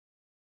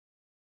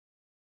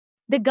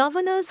The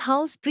Governor's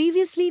House,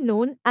 previously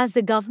known as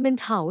the Government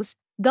House,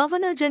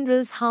 Governor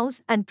General's House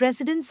and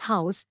President's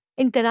House,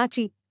 in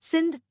Karachi,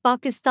 Sindh,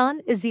 Pakistan,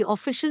 is the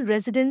official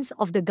residence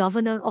of the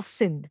Governor of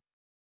Sindh.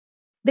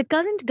 The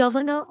current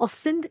Governor of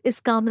Sindh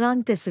is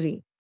Kamran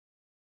Tesari.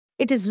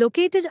 It is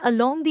located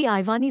along the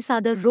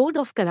Iwani-Sadar Road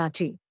of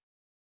Karachi.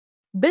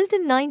 Built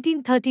in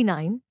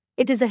 1939,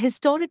 it is a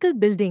historical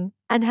building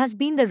and has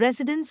been the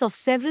residence of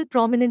several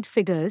prominent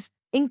figures,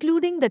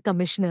 including the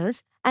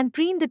commissioners and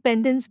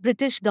pre-independence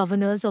British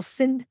governors of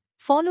Sindh,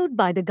 followed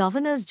by the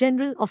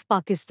Governors-General of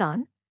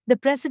Pakistan, the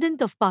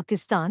President of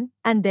Pakistan,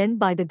 and then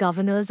by the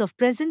governors of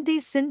present-day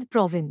Sindh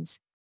province.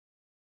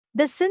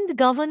 The Sindh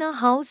Governor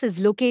House is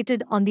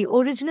located on the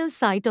original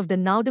site of the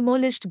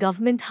now-demolished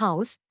Government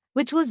House,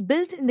 which was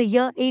built in the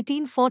year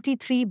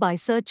 1843 by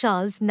Sir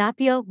Charles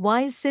Napier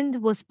while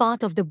Sindh was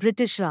part of the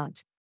British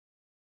Raj.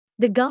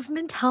 The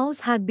Government House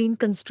had been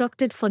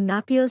constructed for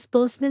Napier's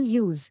personal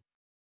use.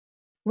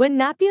 When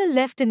Napier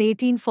left in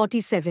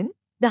 1847,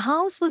 the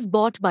house was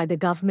bought by the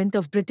Government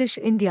of British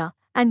India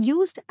and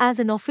used as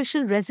an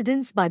official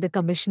residence by the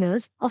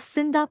Commissioners of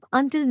Sindh up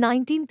until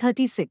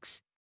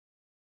 1936.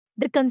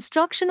 The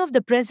construction of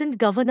the present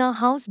Governor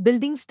House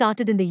building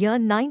started in the year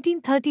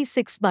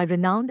 1936 by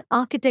renowned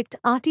architect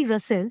R.T.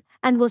 Russell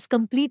and was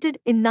completed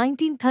in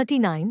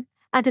 1939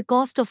 at a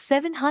cost of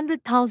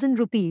 700,000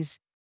 rupees.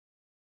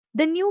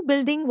 The new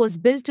building was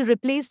built to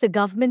replace the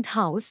Government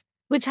House,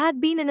 which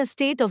had been in a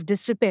state of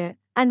disrepair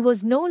and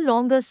was no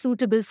longer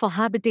suitable for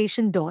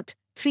habitation.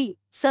 3.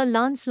 Sir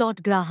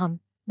Lancelot Graham,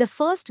 the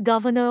first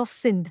Governor of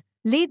Sindh,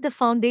 laid the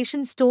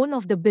foundation stone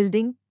of the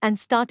building and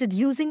started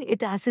using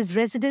it as his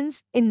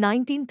residence in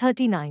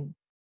 1939.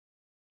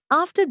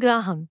 After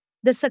Graham,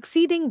 the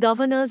succeeding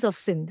governors of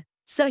Sindh,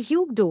 Sir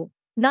Hugh Doe,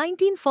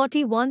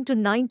 1941 to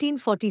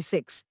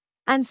 1946,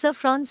 and Sir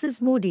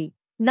Francis Moody,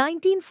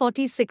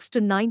 1946 to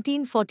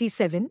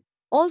 1947,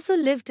 also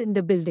lived in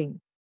the building.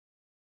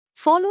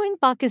 Following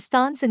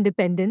Pakistan's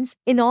independence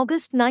in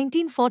August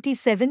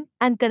 1947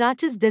 and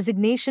Karachi's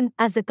designation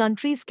as the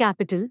country's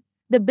capital,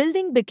 the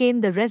building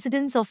became the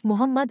residence of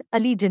Muhammad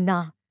Ali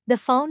Jinnah, the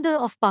founder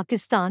of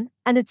Pakistan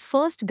and its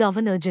first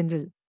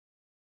Governor-General.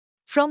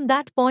 From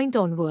that point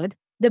onward,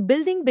 the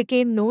building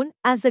became known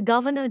as the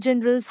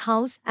Governor-General's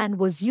House and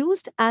was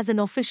used as an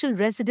official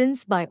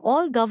residence by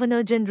all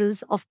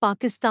Governor-Generals of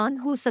Pakistan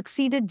who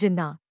succeeded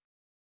Jinnah.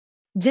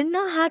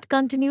 Jinnah had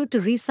continued to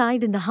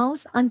reside in the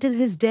house until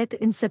his death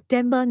in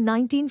September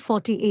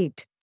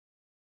 1948.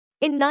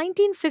 In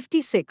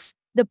 1956,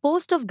 the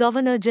post of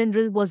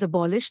Governor-General was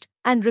abolished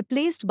and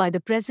replaced by the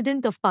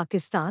President of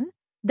Pakistan,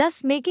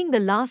 thus making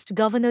the last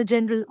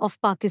Governor-General of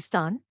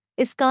Pakistan,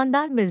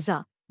 Iskandar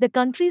Mirza, the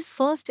country's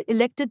first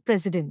elected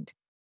president.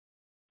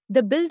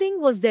 The building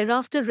was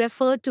thereafter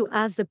referred to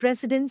as the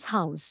President's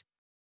House.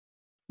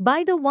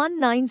 By the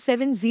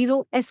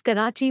 1970s,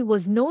 Karachi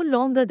was no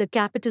longer the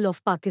capital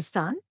of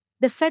Pakistan.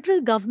 The federal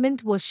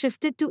government was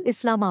shifted to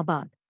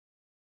Islamabad.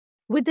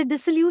 With the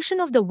dissolution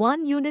of the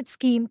one-unit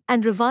scheme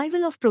and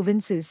revival of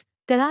provinces,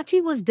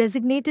 Karachi was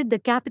designated the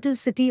capital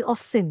city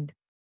of Sindh.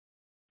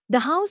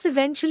 The house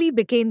eventually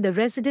became the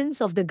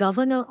residence of the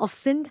Governor of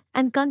Sindh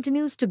and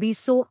continues to be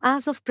so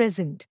as of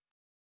present.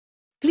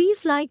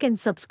 Please like and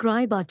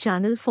subscribe our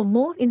channel for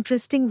more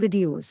interesting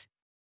videos.